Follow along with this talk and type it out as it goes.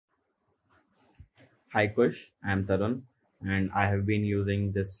Hi Kush, I am Tarun and I have been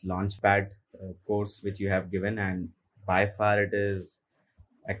using this Launchpad course which you have given, and by far it is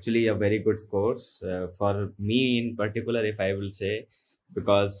actually a very good course for me in particular, if I will say,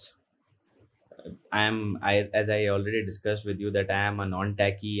 because as I already discussed with you, that I am a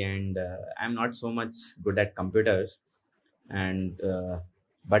non-techie and I'm not so much good at computers, and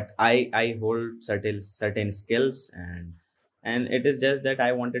but I hold certain skills, and it is just that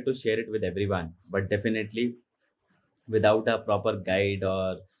I wanted to share it with everyone, but definitely without a proper guide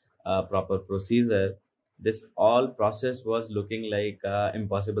or a proper procedure, this all process was looking like a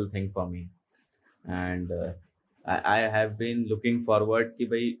impossible thing for me. And I have been looking forward कि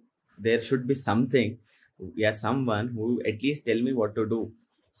भाई there should be something, yeah, someone who at least tell me what to do.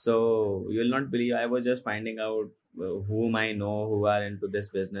 So you will not believe, I was just finding out whom I know who are into this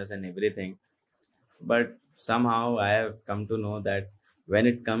business and everything, but somehow I have come to know that when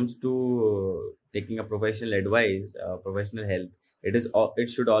it comes to taking a professional advice, professional help, it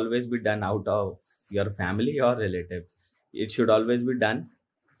should always be done out of your family or relative. It should always be done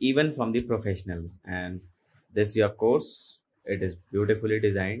even from the professionals. And this your course, it is beautifully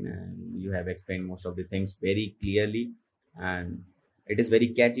designed and you have explained most of the things very clearly, and it is very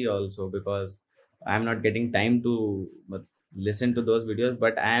catchy also, because I'm not getting time to listen to those videos,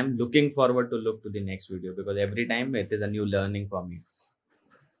 but I am looking forward to look to the next video, because every time it is a new learning for me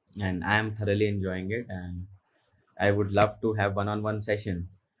and I am thoroughly enjoying it, and I would love to have one-on-one session.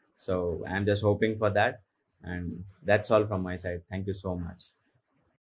 So I'm just hoping for that, and that's all from my side. Thank you so much.